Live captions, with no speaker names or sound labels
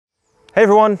Hey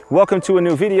everyone, welcome to a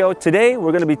new video. Today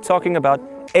we're going to be talking about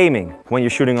aiming when you're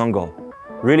shooting on goal.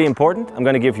 Really important. I'm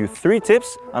going to give you 3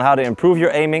 tips on how to improve your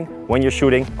aiming when you're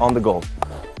shooting on the goal.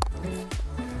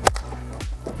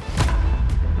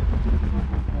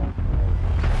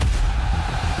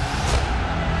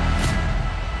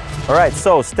 Alright,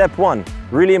 so step 1,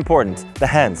 really important, the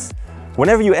hands.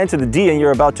 Whenever you enter the D and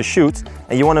you're about to shoot,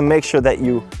 and you want to make sure that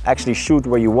you actually shoot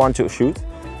where you want to shoot,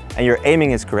 and your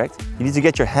aiming is correct, you need to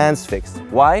get your hands fixed.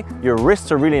 Why? Your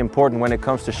wrists are really important when it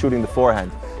comes to shooting the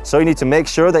forehand. So you need to make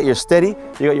sure that you're steady,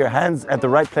 you got your hands at the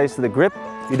right place to the grip.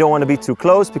 You don't want to be too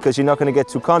close because you're not going to get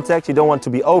too contact. You don't want to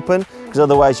be open because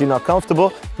otherwise you're not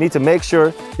comfortable. You need to make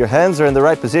sure your hands are in the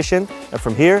right position, and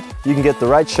from here you can get the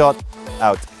right shot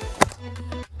out.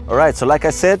 Alright, so like I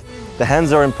said, the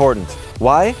hands are important.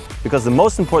 Why? Because the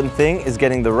most important thing is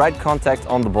getting the right contact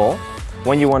on the ball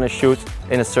when you want to shoot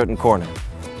in a certain corner.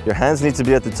 Your hands need to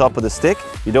be at the top of the stick.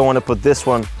 You don't want to put this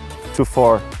one too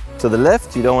far to the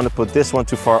left. You don't want to put this one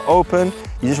too far open.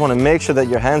 You just want to make sure that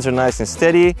your hands are nice and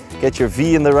steady. Get your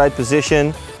V in the right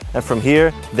position. And from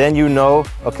here, then you know,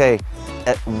 okay,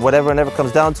 whatever it ever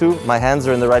comes down to, my hands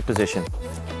are in the right position.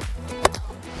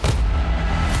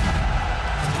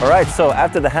 All right, so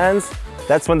after the hands,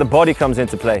 that's when the body comes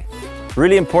into play.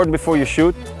 Really important before you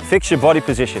shoot, fix your body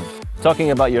position.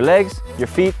 Talking about your legs, your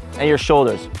feet, and your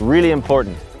shoulders. Really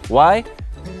important. Why?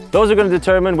 Those are going to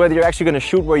determine whether you're actually going to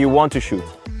shoot where you want to shoot.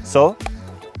 So,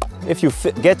 if you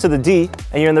get to the D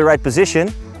and you're in the right position,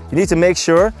 you need to make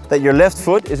sure that your left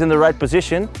foot is in the right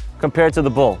position compared to the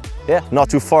ball. Yeah, not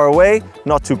too far away,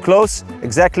 not too close,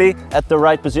 exactly at the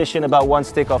right position, about 1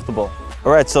 stick off the ball.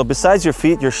 All right, so besides your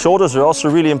feet, your shoulders are also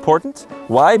really important.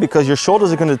 Why? Because your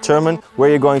shoulders are going to determine where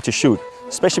you're going to shoot,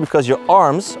 especially because your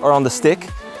arms are on the stick.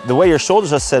 The way your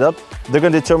shoulders are set up, they're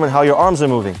going to determine how your arms are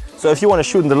moving. So if you want to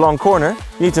shoot in the long corner,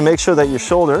 you need to make sure that your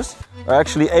shoulders are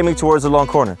actually aiming towards the long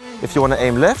corner. If you want to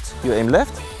aim left, you aim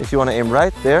left. If you want to aim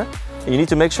right, there. And you need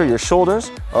to make sure your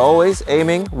shoulders are always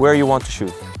aiming where you want to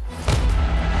shoot.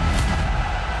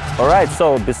 All right,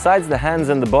 so besides the hands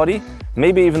and the body,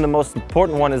 maybe even the most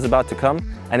important one is about to come,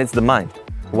 and it's the mind.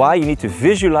 Why? You need to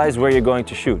visualize where you're going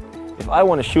to shoot. If I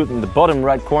want to shoot in the bottom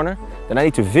right corner, then I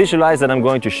need to visualize that I'm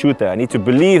going to shoot there. I need to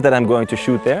believe that I'm going to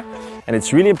shoot there. And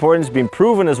it's really important, it's been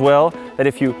proven as well, that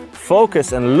if you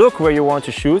focus and look where you want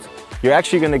to shoot, you're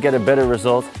actually going to get a better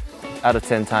result out of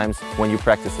 10 times when you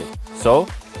practice it. So,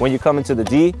 when you come into the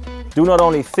D, do not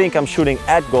only think I'm shooting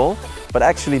at goal, but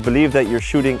actually believe that you're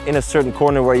shooting in a certain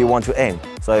corner where you want to aim.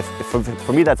 So if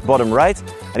for me that's bottom right,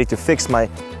 I need to fix my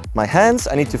hands,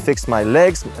 I need to fix my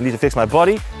legs, I need to fix my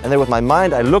body, and then with my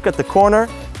mind I look at the corner,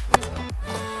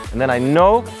 and then I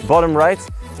know bottom right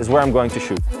is where I'm going to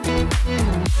shoot.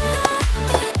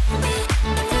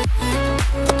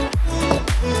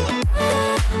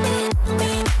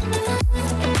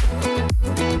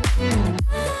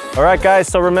 All right guys,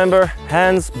 so remember,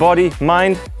 hands, body,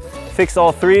 mind, fix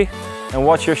all 3 and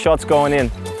watch your shots going in.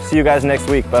 See you guys next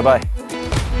week. Bye bye.